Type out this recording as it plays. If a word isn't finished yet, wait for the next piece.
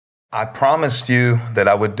I promised you that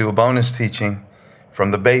I would do a bonus teaching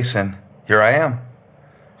from the Basin. Here I am.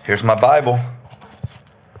 Here's my Bible.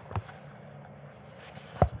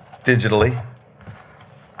 Digitally.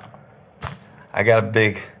 I got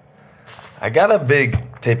a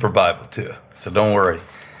big paper Bible too, so don't worry.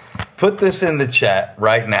 Put this in the chat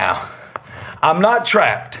right now. I'm not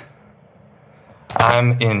trapped.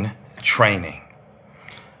 I'm in training.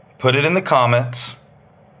 Put it in the comments.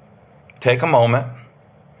 Take a moment.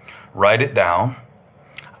 Write it down.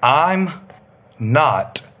 I'm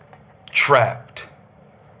not trapped.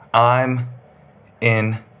 I'm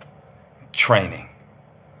in training.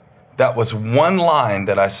 That was one line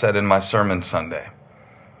that I said in my sermon Sunday.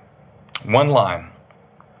 One line.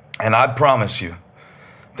 And I promise you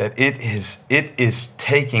that it is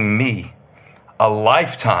taking me a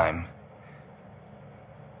lifetime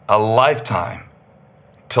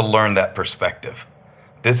to learn that perspective.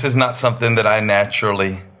 This is not something that I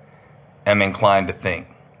naturally am inclined to think,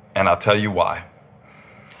 and I'll tell you why.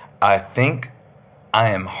 I think I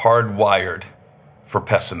am hardwired for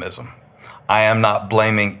pessimism. I am not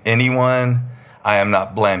blaming anyone. I am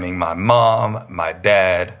not blaming my mom, my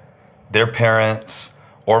dad, their parents,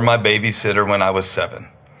 or my babysitter when I was 7.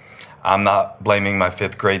 I'm not blaming my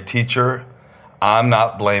 5th grade teacher. I'm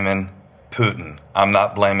not blaming Putin. I'm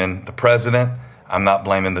not blaming the president. I'm not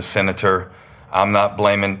blaming the senator. I'm not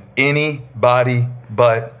blaming anybody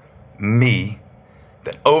but me.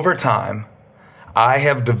 That over time, I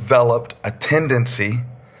have developed a tendency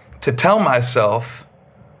to tell myself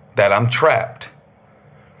that I'm trapped.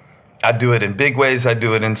 I do it in big ways. I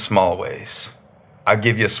do it in small ways. I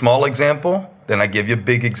give you a small example, then I give you a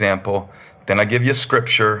big example, then I give you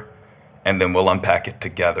scripture, and then we'll unpack it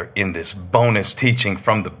together in this bonus teaching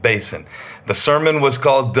from the Basin. The sermon was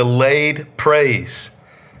called Delayed Praise.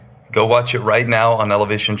 Go watch it right now on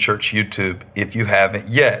Elevation Church YouTube if you haven't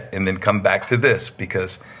yet, and then come back to this,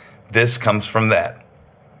 because this comes from that.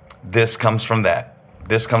 This comes from that.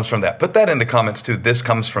 This comes from that. Put that in the comments too. This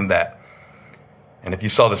comes from that. And if you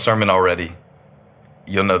saw the sermon already,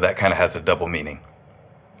 you'll know that kind of has a double meaning.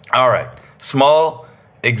 All right, small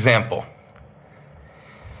example.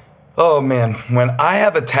 Oh man, when I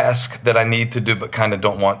have a task that I need to do but kind of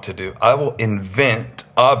don't want to do, I will invent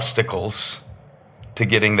obstacles to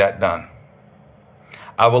getting that done.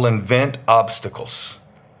 I will invent obstacles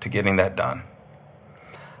to getting that done.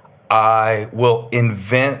 I will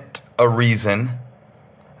invent a reason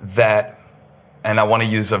that, and I want to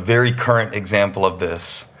use a very current example of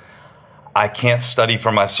this, I can't study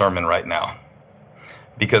for my sermon right now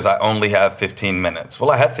because I only have 15 minutes. Well,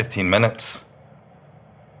 I have 15 minutes.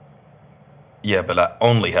 Yeah, but I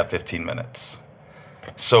only have 15 minutes.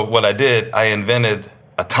 So what I did, I invented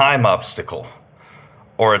a time obstacle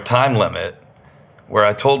or a time limit where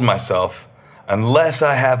I told myself, unless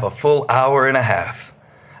I have a full hour and a half,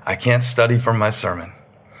 I can't study for my sermon.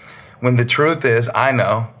 When the truth is, I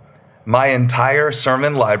know my entire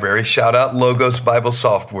sermon library, shout out Logos Bible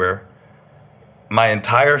Software, my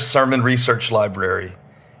entire sermon research library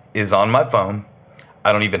is on my phone.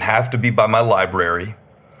 I don't even have to be by my library.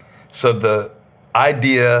 So the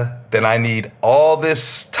idea that I need all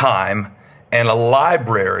this time and a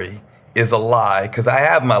library is a lie, because I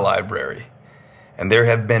have my library. And there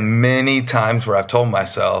have been many times where I've told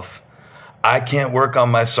myself, I can't work on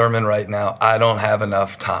my sermon right now. I don't have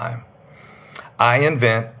enough time. I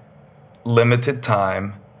invent limited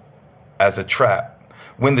time as a trap.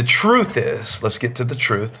 When the truth is, let's get to the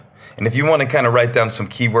truth. And if you want to kind of write down some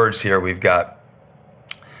key words here, we've got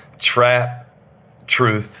trap,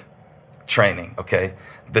 truth, training, okay?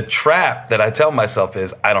 The trap that I tell myself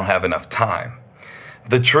is I don't have enough time.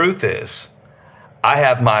 The truth is I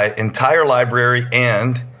have my entire library,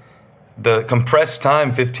 and the compressed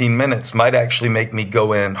time, 15 minutes, might actually make me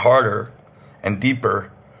go in harder and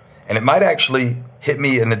deeper. And it might actually hit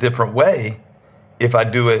me in a different way if I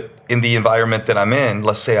do it in the environment that I'm in.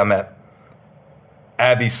 Let's say I'm at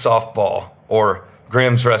Abby's softball or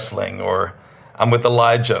Graham's wrestling, or I'm with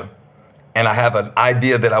Elijah and I have an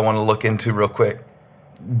idea that I want to look into real quick.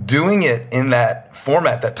 Doing it in that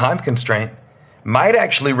format, that time constraint, might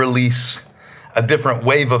actually release a different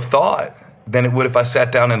wave of thought than it would if I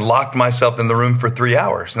sat down and locked myself in the room for 3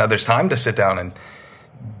 hours. Now, there's time to sit down and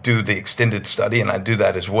do the extended study, and I do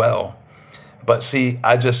that as well. But see,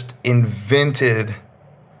 I just invented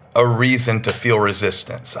a reason to feel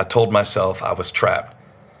resistance. I told myself I was trapped.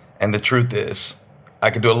 And the truth is, I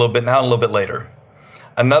could do a little bit now, a little bit later.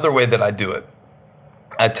 Another way that I do it,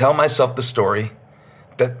 I tell myself the story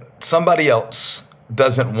that somebody else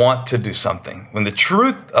doesn't want to do something, when the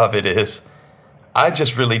truth of it is, I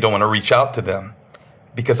just really don't want to reach out to them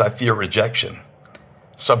because I fear rejection.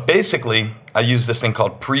 So basically, I use this thing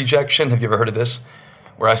called projection. Have you ever heard of this?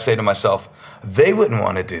 Where I say to myself, they wouldn't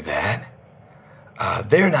want to do that.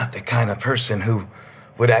 They're not the kind of person who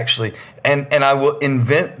would actually, and I will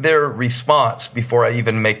invent their response before I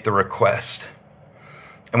even make the request.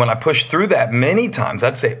 And when I push through that many times,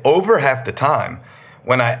 I'd say over half the time,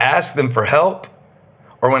 when I ask them for help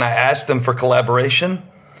or when I ask them for collaboration,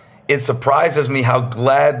 it surprises me how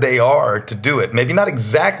glad they are to do it. Maybe not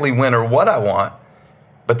exactly when or what I want,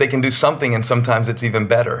 but they can do something, and sometimes it's even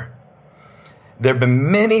better. There have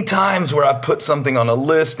been many times where I've put something on a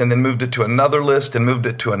list and then moved it to another list and moved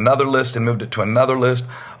it to another list and moved it to another list.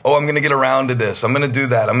 Oh, I'm going to get around to this. I'm going to do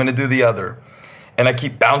that. I'm going to do the other. And I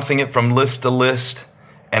keep bouncing it from list to list.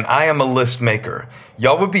 And I am a list maker.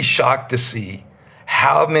 Y'all would be shocked to see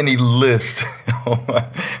how many lists,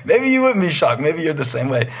 maybe you wouldn't be shocked. Maybe you're the same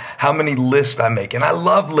way. How many lists I make. And I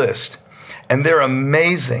love lists. And they're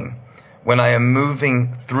amazing when I am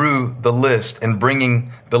moving through the list and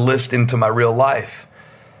bringing the list into my real life.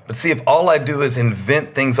 But see, if all I do is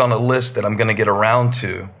invent things on a list that I'm going to get around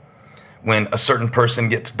to when a certain person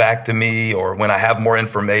gets back to me or when I have more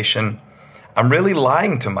information, I'm really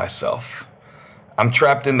lying to myself. I'm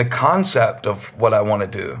trapped in the concept of what I want to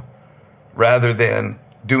do rather than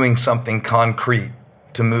doing something concrete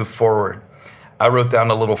to move forward. I wrote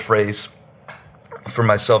down a little phrase for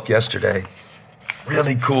myself yesterday.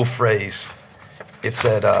 Really cool phrase. It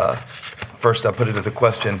said, first I put it as a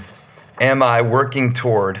question, am I working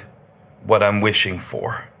toward what I'm wishing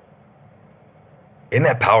for? Isn't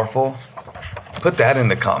that powerful? Put that in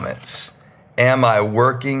the comments. Am I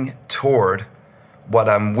working toward what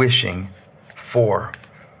I'm wishing for?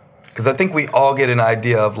 Because I think we all get an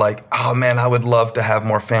idea of like, oh man, I would love to have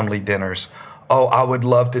more family dinners. Oh, I would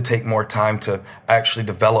love to take more time to actually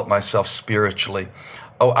develop myself spiritually.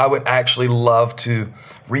 Oh, I would actually love to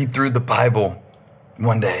read through the Bible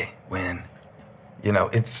one day when,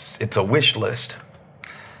 it's a wish list.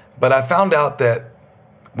 But I found out that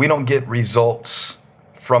we don't get results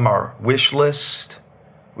from our wish list.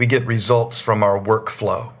 We get results from our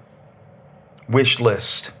workflow. Wish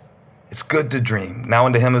list. It's good to dream. Now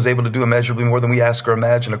unto him who is able to do immeasurably more than we ask or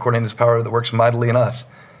imagine, according to his power that works mightily in us.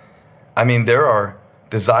 I mean, there are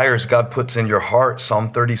desires God puts in your heart.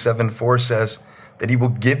 Psalm 37:4 says that he will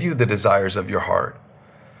give you the desires of your heart.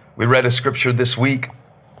 We read a scripture this week.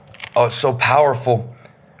 Oh, it's so powerful.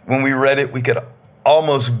 When we read it, we could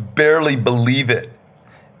almost barely believe it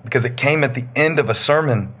because it came at the end of a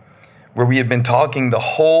sermon where we had been talking the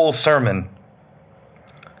whole sermon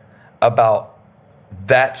about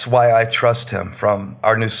that's why I trust him, from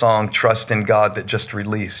our new song, Trust in God, that just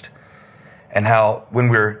released. And how when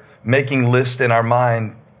we're making lists in our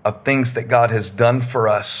mind of things that God has done for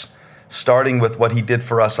us, starting with what he did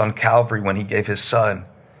for us on Calvary when he gave his son,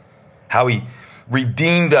 how he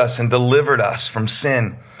redeemed us and delivered us from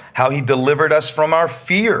sin, how he delivered us from our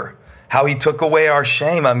fear, how he took away our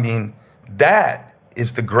shame. I mean, that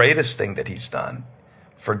is the greatest thing that he's done.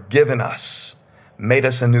 Forgiven us, made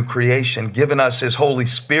us a new creation, given us his Holy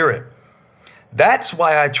Spirit. That's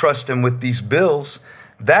why I trust him with these bills.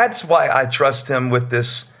 That's why I trust him with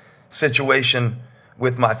this situation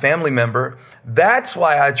with my family member. That's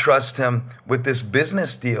why I trust him with this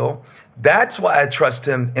business deal. That's why I trust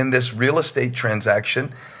him in this real estate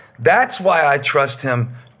transaction. That's why I trust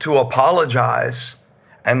him to apologize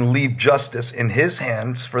and leave justice in his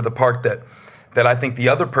hands for the part that I think the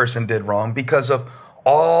other person did wrong, because of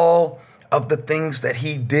all of the things that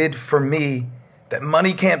he did for me that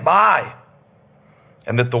money can't buy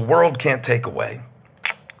and that the world can't take away.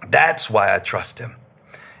 That's why I trust him.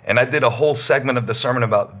 And I did a whole segment of the sermon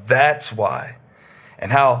about that's why,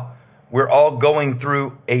 and how we're all going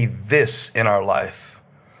through a this in our life,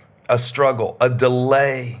 a struggle, a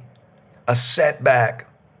delay, a setback.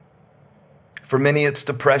 For many, it's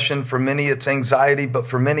depression. For many, it's anxiety. But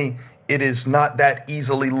for many, it is not that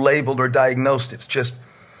easily labeled or diagnosed. It's just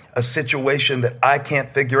a situation that I can't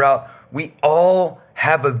figure out. We all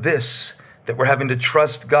have a this, that we're having to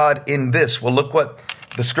trust God in this. Well, look what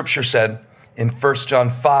the scripture said in 1 John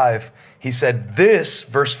 5. He said, this,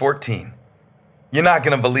 verse 14, you're not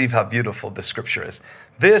going to believe how beautiful the scripture is.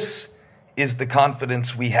 This is the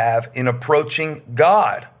confidence we have in approaching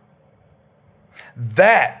God,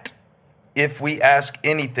 that if we ask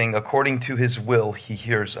anything according to his will, he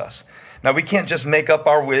hears us. Now, we can't just make up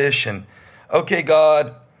our wish and, okay,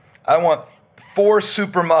 God, I want 4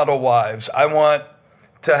 supermodel wives. I want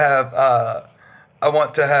to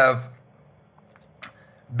have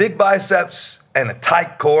big biceps and a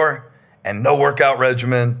tight core and no workout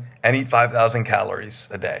regimen and eat 5,000 calories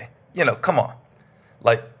a day. Come on.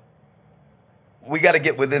 Like, we got to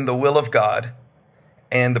get within the will of God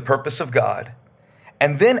and the purpose of God,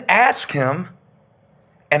 and then ask him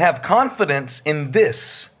and have confidence in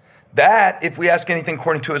this, that if we ask anything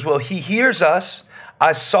according to his will, he hears us.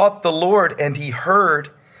 I sought the Lord and he heard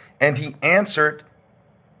and he answered.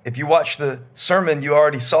 If you watch the sermon, you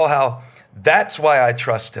already saw how that's why I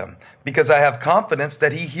trust him, because I have confidence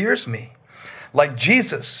that he hears me. Like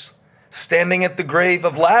Jesus standing at the grave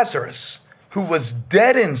of Lazarus, who was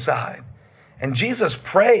dead inside. And Jesus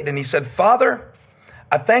prayed and he said, Father,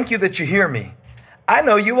 I thank you that you hear me. I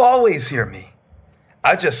know you always hear me.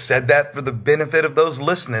 I just said that for the benefit of those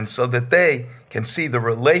listening so that they can see the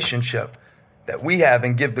relationship that we have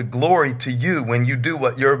and give the glory to you when you do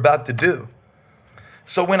what you're about to do.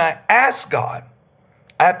 So when I ask God,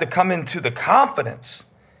 I have to come into the confidence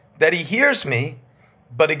that he hears me,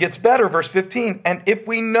 but it gets better. Verse 15. And if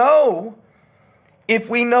we know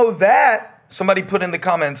that, somebody put in the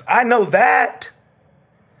comments, I know that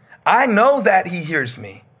he hears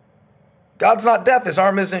me. God's not deaf. His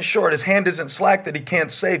arm isn't short. His hand isn't slack that he can't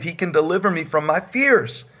save. He can deliver me from my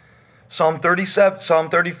fears. Psalm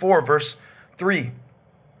 34, verse 3.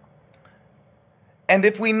 And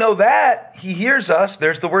if we know that he hears us,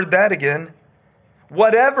 there's the word that again,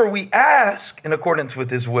 whatever we ask in accordance with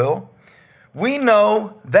his will, we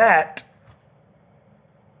know that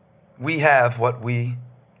we have what we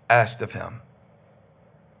asked of him.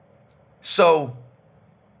 So,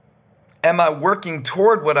 am I working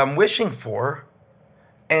toward what I'm wishing for?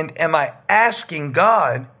 And am I asking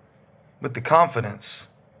God with the confidence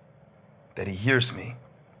that he hears me?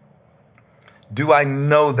 Do I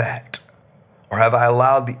know that? Or have I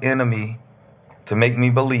allowed the enemy to make me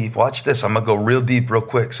believe? Watch this. I'm going to go real deep real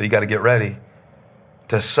quick, so you got to get ready.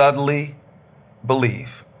 To subtly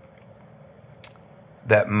believe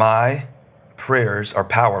that my prayers are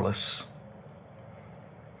powerless.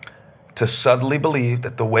 To subtly believe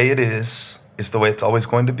that the way it is the way it's always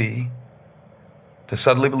going to be. To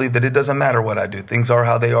subtly believe that it doesn't matter what I do. Things are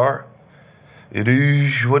how they are. It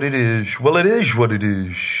is what it is. Well, it is what it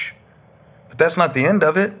is. But that's not the end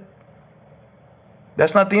of it.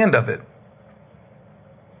 That's not the end of it.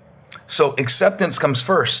 So acceptance comes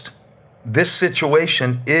first. This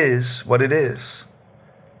situation is what it is.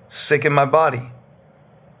 Sick in my body.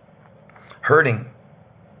 Hurting.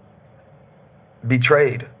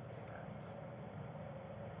 Betrayed.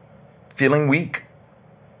 Feeling weak.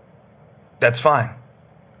 That's fine.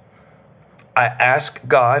 I ask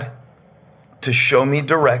God to show me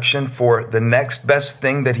direction for the next best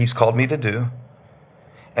thing that he's called me to do.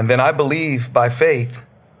 And then I believe by faith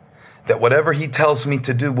that whatever he tells me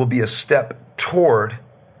to do will be a step toward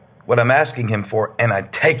what I'm asking him for. And I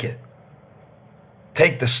take it.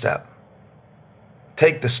 Take the step.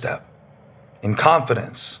 Take the step in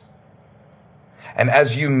confidence. And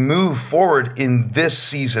as you move forward in this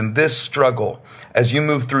season, this struggle, as you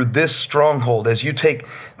move through this stronghold, as you take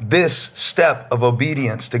this step of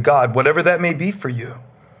obedience to God, whatever that may be for you,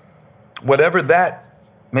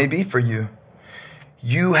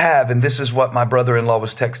 you have, and this is what my brother-in-law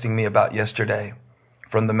was texting me about yesterday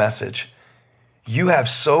from the message, you have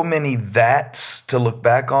so many that's to look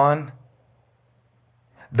back on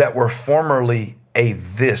that were formerly a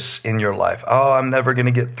this in your life. Oh, I'm never going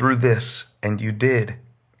to get through this. And you did.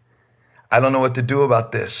 I don't know what to do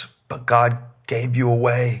about this, but God gave you a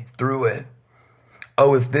way through it.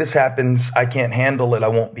 Oh, if this happens, I can't handle it. I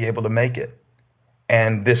won't be able to make it.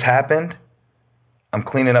 And this happened. I'm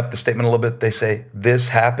cleaning up the statement a little bit. They say, this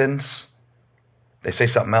happens. They say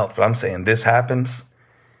something else, but I'm saying this happens.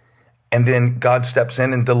 And then God steps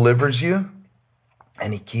in and delivers you,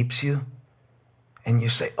 and he keeps you. And you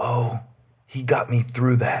say, oh, he got me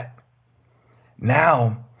through that.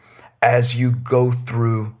 Now, as you go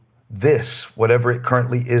through this, whatever it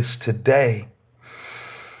currently is today,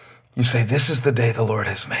 you say, this is the day the Lord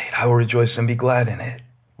has made. I will rejoice and be glad in it.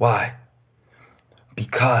 Why?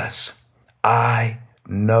 Because I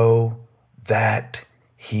know that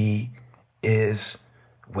he is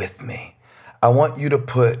with me. I want you to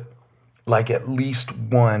put like at least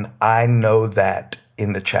one, I know that,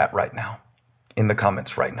 in the chat right now, in the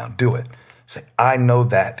comments right now. Do it. Say, I know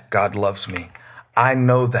that God loves me. I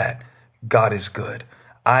know that God is good.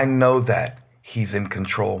 I know that he's in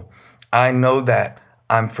control. I know that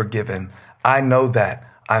I'm forgiven. I know that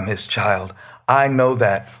I'm his child. I know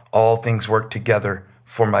that all things work together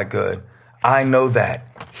for my good. I know that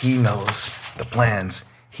he knows the plans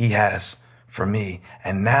he has for me.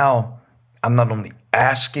 And now I'm not only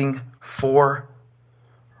asking for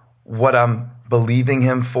what I'm believing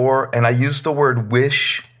him for, and I use the word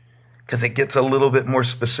wish because it gets a little bit more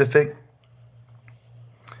specific.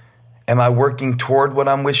 Am I working toward what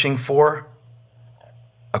I'm wishing for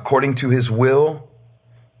according to his will?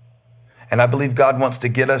 And I believe God wants to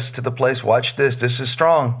get us to the place, watch this, this is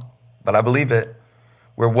strong, but I believe it,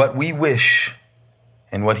 where what we wish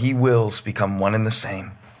and what he wills become one and the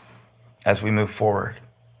same as we move forward.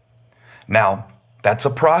 Now, that's a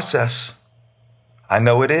process. I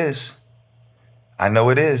know it is. I know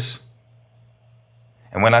it is.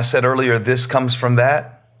 And when I said earlier, this comes from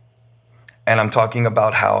that, and I'm talking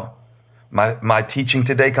about how my teaching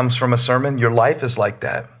today comes from a sermon, your life is like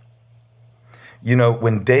that. You know,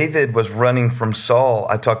 when David was running from Saul,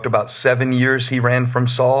 I talked about 7 years he ran from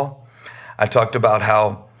Saul. I talked about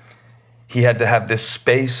how he had to have this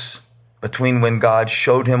space between when God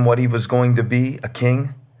showed him what he was going to be, a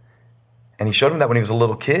king. And he showed him that when he was a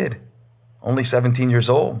little kid, only 17 years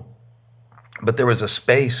old. But there was a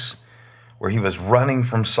space where he was running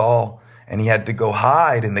from Saul, and he had to go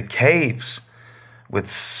hide in the caves with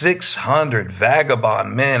 600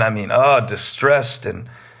 vagabond men. I mean, distressed and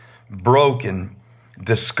broken,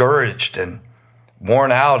 discouraged and worn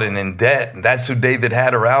out and in debt. And that's who David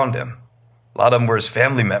had around him. A lot of them were his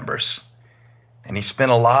family members. And he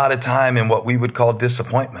spent a lot of time in what we would call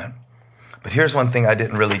disappointment. But here's one thing I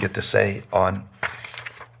didn't really get to say on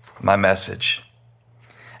my message.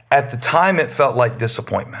 At the time, it felt like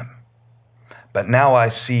disappointment. But now I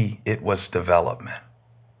see it was development.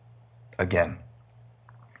 Again.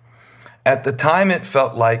 At the time, it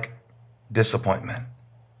felt like disappointment.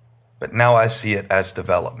 But now I see it as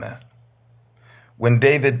development. When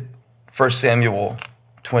David, 1 Samuel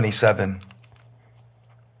 27,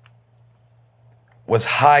 was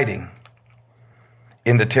hiding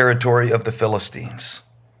in the territory of the Philistines,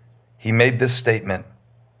 he made this statement: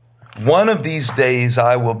 "One of these days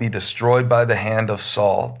I will be destroyed by the hand of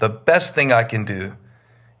Saul. The best thing I can do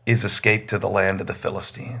is escape to the land of the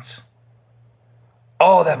Philistines."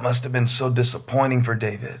 Oh, that must have been so disappointing for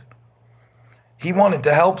David. He wanted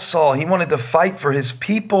to help Saul. He wanted to fight for his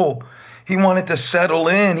people. He wanted to settle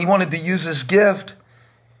in. He wanted to use his gift.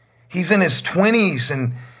 He's in his 20s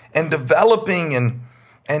and developing,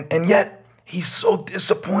 and yet he's so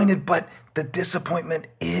disappointed, but the disappointment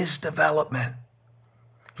is development.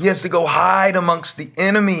 He has to go hide amongst the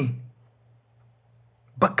enemy.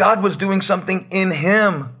 But God was doing something in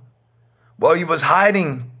him while he was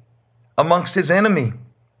hiding amongst his enemy.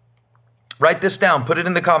 Write this down. Put it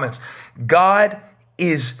in the comments. God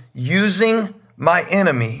is using my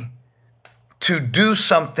enemy to do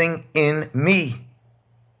something in me.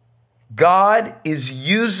 God is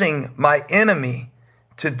using my enemy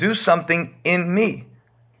to do something in me.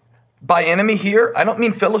 By enemy here, I don't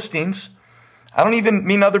mean Philistines. I don't even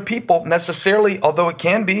mean other people necessarily, although it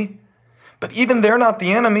can be. But even they're not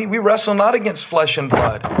the enemy. We wrestle not against flesh and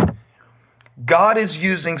blood. God is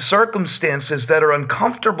using circumstances that are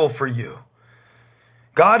uncomfortable for you.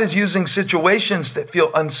 God is using situations that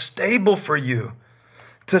feel unstable for you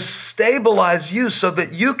to stabilize you so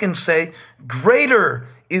that you can say, greater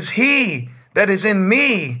is he that is in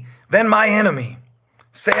me than my enemy.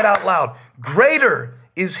 Say it out loud. Greater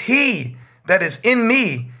is he that is in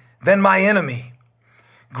me than my enemy.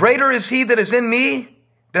 Greater is he that is in me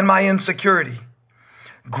than my insecurity.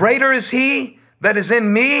 Greater is he that is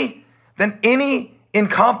in me than any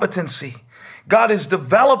incompetency. God is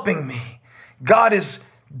developing me. God is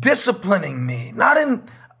disciplining me, not in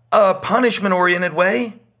a punishment-oriented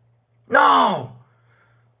way. No,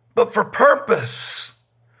 but for purpose,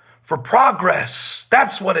 for progress.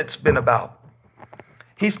 That's what it's been about.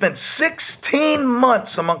 He spent 16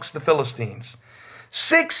 months amongst the Philistines,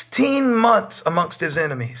 16 months amongst his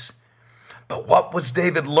enemies. But what was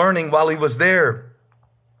David learning while he was there?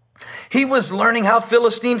 He was learning how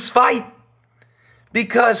Philistines fight,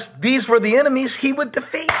 because these were the enemies he would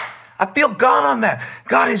defeat. I feel God on that.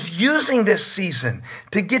 God is using this season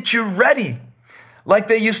to get you ready. Like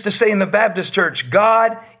they used to say in the Baptist church,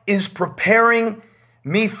 God is preparing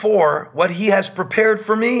me for what he has prepared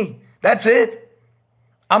for me. That's it.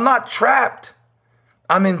 I'm not trapped.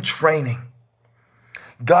 I'm in training.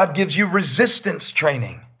 God gives you resistance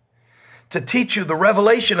training to teach you the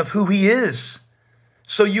revelation of who he is,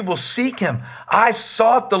 so you will seek him. I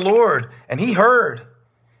sought the Lord, and he heard,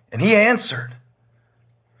 and he answered.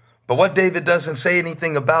 But what David doesn't say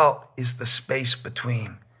anything about is the space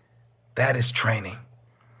between. That is training.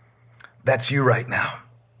 That's you right now.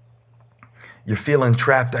 You're feeling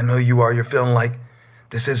trapped. I know you are. You're feeling like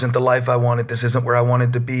this isn't the life I wanted. This isn't where I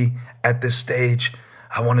wanted to be at this stage.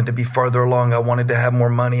 I wanted to be farther along. I wanted to have more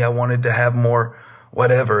money. I wanted to have more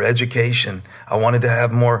whatever, education. I wanted to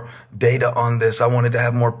have more data on this. I wanted to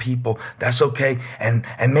have more people. That's okay. And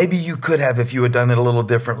maybe you could have if you had done it a little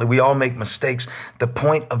differently. We all make mistakes. The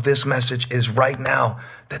point of this message is right now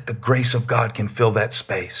that the grace of God can fill that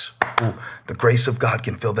space. Ooh, the grace of God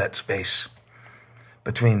can fill that space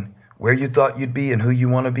between where you thought you'd be and who you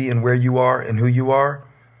want to be and where you are and who you are.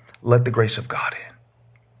 Let the grace of God in.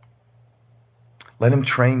 Let him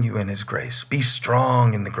train you in his grace. Be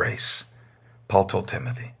strong in the grace, Paul told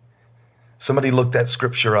Timothy. Somebody look that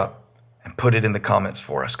scripture up and put it in the comments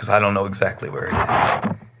for us, because I don't know exactly where it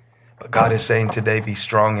is. But God is saying today, be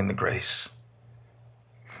strong in the grace.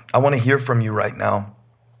 I want to hear from you right now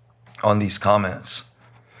on these comments.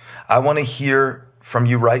 I want to hear from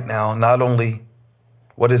you right now, not only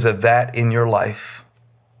what is a that in your life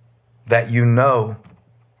that you know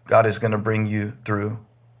God is going to bring you through,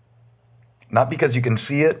 not because you can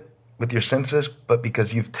see it with your senses, but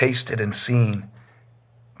because you've tasted and seen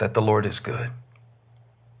that the Lord is good.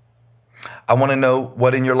 I want to know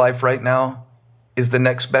what in your life right now is the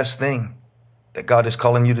next best thing that God is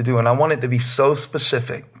calling you to do. And I want it to be so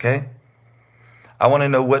specific, okay? I want to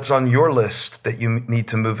know what's on your list that you need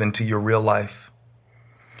to move into your real life.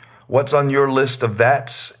 What's on your list of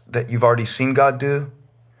that's that you've already seen God do?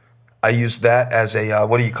 I use that as a,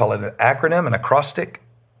 what do you call it, an acronym, an acrostic?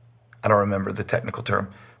 I don't remember the technical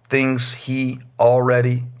term. Things he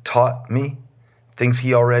already taught me, things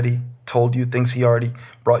he already told you, things he already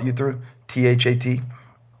brought you through, THAT.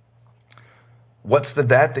 What's the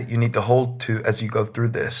that you need to hold to as you go through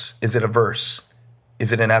this? Is it a verse?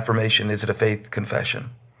 Is it an affirmation? Is it a faith confession?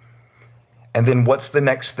 And then what's the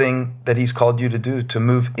next thing that he's called you to do to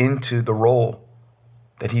move into the role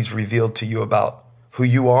that he's revealed to you about who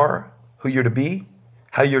you are, who you're to be,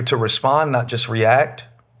 how you're to respond, not just react?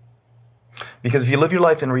 Because if you live your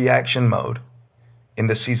life in reaction mode in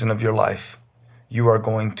the season of your life, you are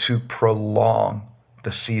going to prolong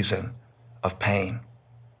the season of pain.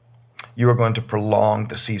 You are going to prolong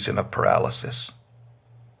the season of paralysis.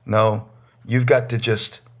 No, you've got to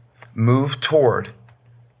just move toward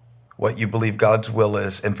what you believe God's will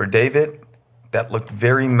is. And for David, that looked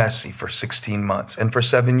very messy for 16 months. And for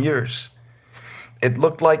 7 years, it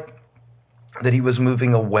looked like that he was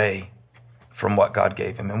moving away from what God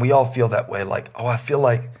gave him. And we all feel that way, like, oh, I feel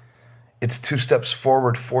like it's 2 steps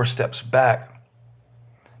forward, 4 steps back.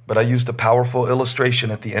 But I used a powerful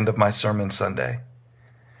illustration at the end of my sermon Sunday.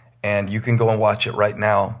 And you can go and watch it right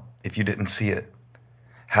now if you didn't see it.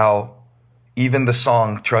 How even the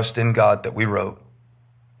song, Trust in God, that we wrote,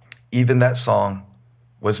 even that song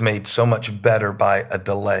was made so much better by a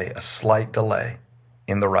delay, a slight delay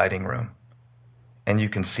in the writing room. And you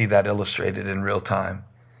can see that illustrated in real time.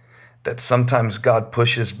 That sometimes God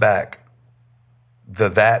pushes back the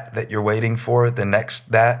that you're waiting for, the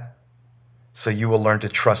next that, so you will learn to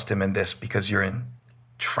trust him in this because you're in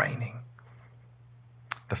training.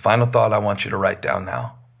 The final thought I want you to write down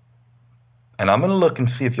now, and I'm going to look and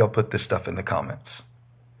see if y'all put this stuff in the comments.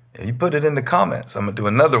 If you put it in the comments, I'm going to do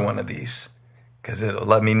another one of these because it'll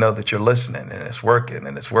let me know that you're listening and it's working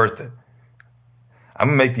and it's worth it. I'm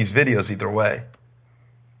going to make these videos either way.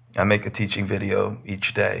 I make a teaching video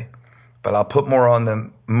each day. But I'll put more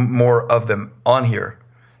of them on here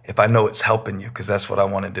if I know it's helping you, because that's what I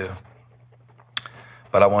want to do.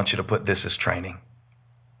 But I want you to put this as training.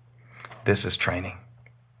 This is training.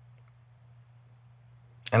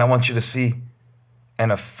 And I want you to see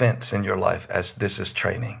an offense in your life as this is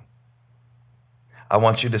training. I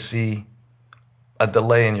want you to see a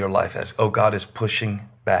delay in your life as, oh, God is pushing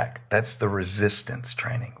back. That's the resistance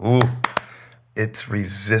training. Ooh, it's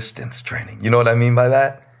resistance training. You know what I mean by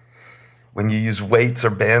that? When you use weights or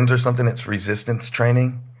bands or something, it's resistance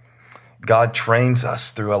training. God trains us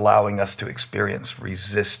through allowing us to experience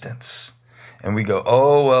resistance. And we go,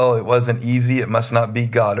 oh, well, it wasn't easy. It must not be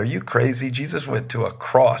God. Are you crazy? Jesus went to a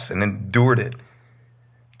cross and endured it,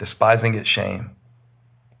 despising its shame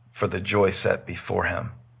for the joy set before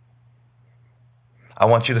him. I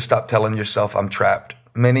want you to stop telling yourself, I'm trapped.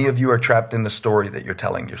 Many of you are trapped in the story that you're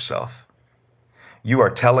telling yourself. You are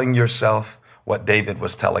telling yourself what David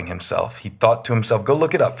was telling himself. He thought to himself, go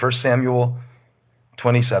look it up, 1 Samuel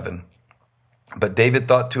 27. But David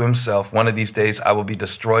thought to himself, one of these days I will be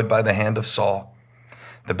destroyed by the hand of Saul.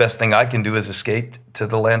 The best thing I can do is escape to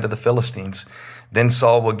the land of the Philistines. Then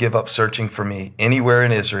Saul will give up searching for me anywhere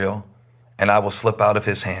in Israel, and I will slip out of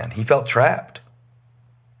his hand. He felt trapped.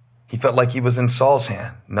 He felt like he was in Saul's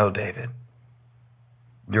hand. No, David,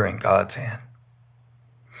 you're in God's hand.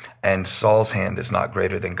 And Saul's hand is not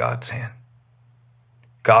greater than God's hand.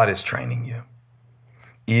 God is training you.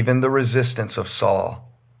 Even the resistance of Saul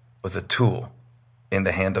was a tool in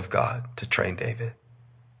the hand of God to train David.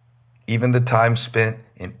 even the time spent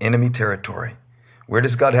in enemy territory. Where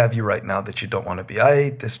does God have you right now that you don't want to be? I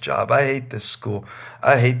hate this job. I hate this school.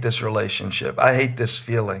 I hate this relationship. I hate this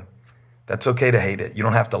feeling. That's okay to hate it. You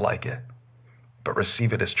don't have to like it, but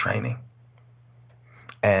receive it as training.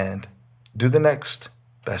 And do the next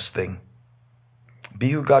best thing.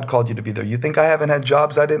 Be who God called you to be there. You think I haven't had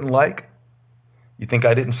jobs I didn't like? You think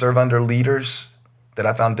I didn't serve under leaders that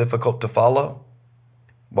I found difficult to follow?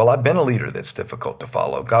 Well, I've been a leader that's difficult to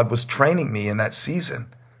follow. God was training me in that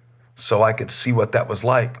season so I could see what that was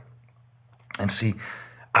like. And see,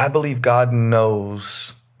 I believe God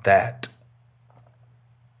knows that.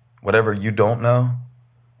 Whatever you don't know,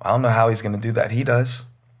 I don't know how he's going to do that. He does.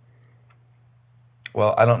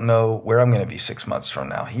 Well, I don't know where I'm going to be 6 months from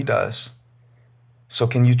now. He does. So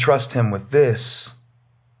can you trust him with this?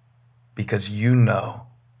 Because you know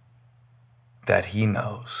that he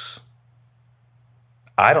knows.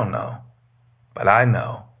 I don't know, but I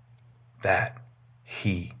know that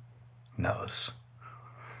he knows.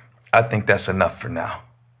 I think that's enough for now.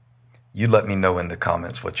 You let me know in the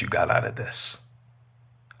comments what you got out of this.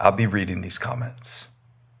 I'll be reading these comments.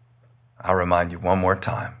 I'll remind you one more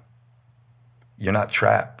time. You're not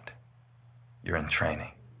trapped. You're in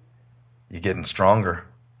training. You're getting stronger.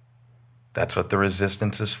 That's what the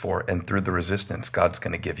resistance is for. And through the resistance, God's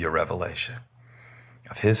going to give you a revelation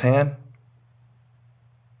of his hand,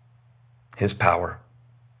 his power,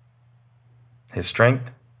 his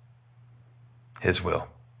strength, his will.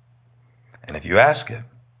 And if you ask him,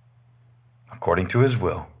 according to his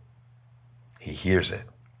will, he hears it.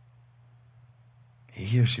 He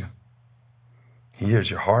hears you. He hears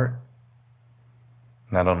your heart.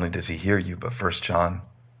 Not only does he hear you, but 1 John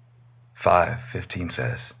 5:15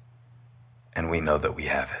 says, and we know that we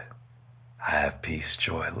have it. I have peace,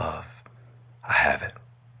 joy, love. I have it.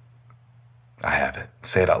 I have it.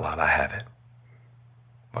 Say it out loud. I have it.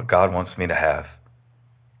 What God wants me to have,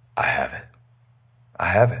 I have it. I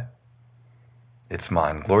have it. It's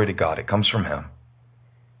mine. Glory to God. It comes from him.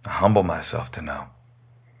 I humble myself to know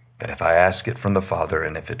that if I ask it from the Father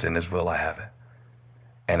and if it's in his will, I have it.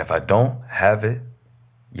 And if I don't have it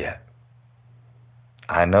yet,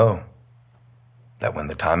 I know that when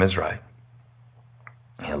the time is right,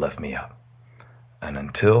 he'll lift me up. And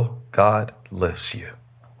until God lifts you,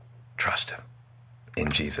 trust him. In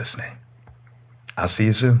Jesus' name. I'll see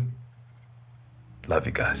you soon. Love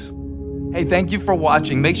you guys. Hey, thank you for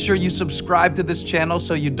watching. Make sure you subscribe to this channel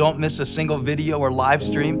so you don't miss a single video or live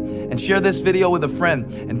stream, and share this video with a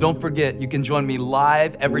friend. And don't forget, you can join me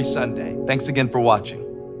live every Sunday. Thanks again for watching.